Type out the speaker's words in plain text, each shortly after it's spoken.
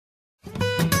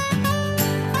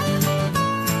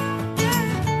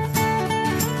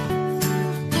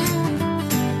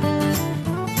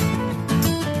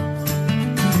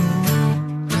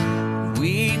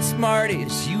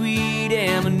artist, you eat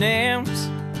M&Ms,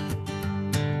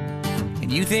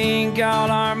 and you think all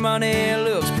our money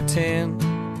looks pretend.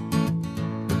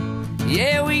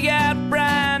 Yeah, we got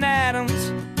Bryan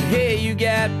Adams, hey, you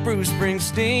got Bruce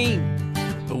Springsteen,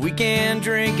 but we can't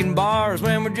drink in bars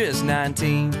when we're just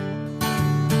 19.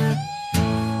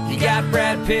 You got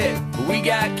Brad Pitt, but we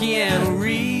got Keanu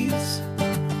Reeves,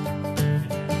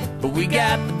 but we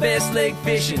got the best leg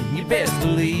fishing, you best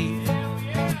believe.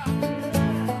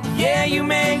 Yeah, you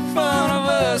make fun of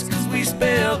us cause we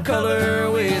spell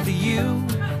color with a U.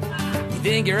 You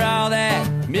think you're all that,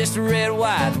 Mr. Red,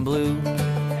 White, and Blue.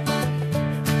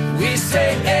 We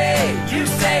say hey, you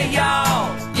say y'all,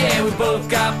 yeah, we both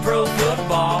got pro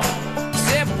football,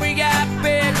 except we got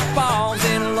big balls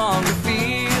in a longer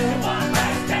field.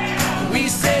 We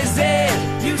say Z,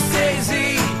 you say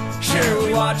Z, sure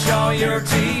we watch all your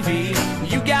TV.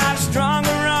 You got a stronger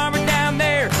armor down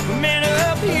there, but men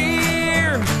up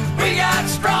here, we got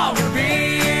stronger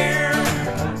beer.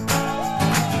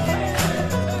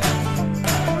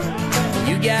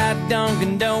 You got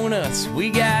Dunkin' Donuts, we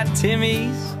got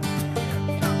Timmy's.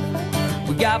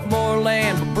 We got more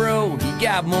land, but bro, you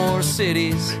got more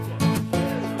cities.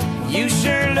 You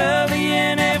sure love the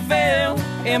NFL,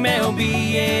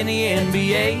 MLB, and the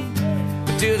NBA,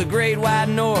 but to the Great White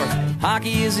North,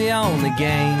 hockey is the only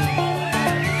game.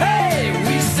 Hey,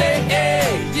 we say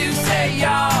hey, you say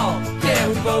y'all, yeah,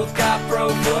 we both got pro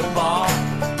football,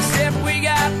 except we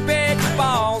got big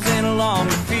balls in a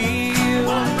longer field.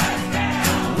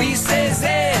 We say Z,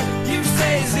 you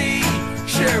say Z,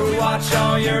 sure we watch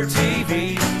all your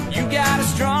TV. You got a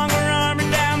stronger armor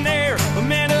down there, but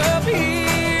men up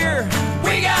here,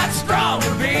 we got stronger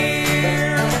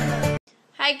beer.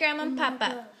 Hi, Grandma and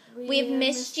Papa. We've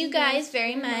missed you guys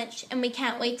very much, and we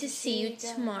can't wait to see you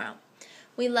tomorrow.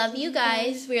 We love you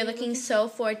guys. We are looking so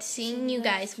forward to seeing you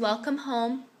guys. Welcome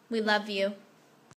home. We love you.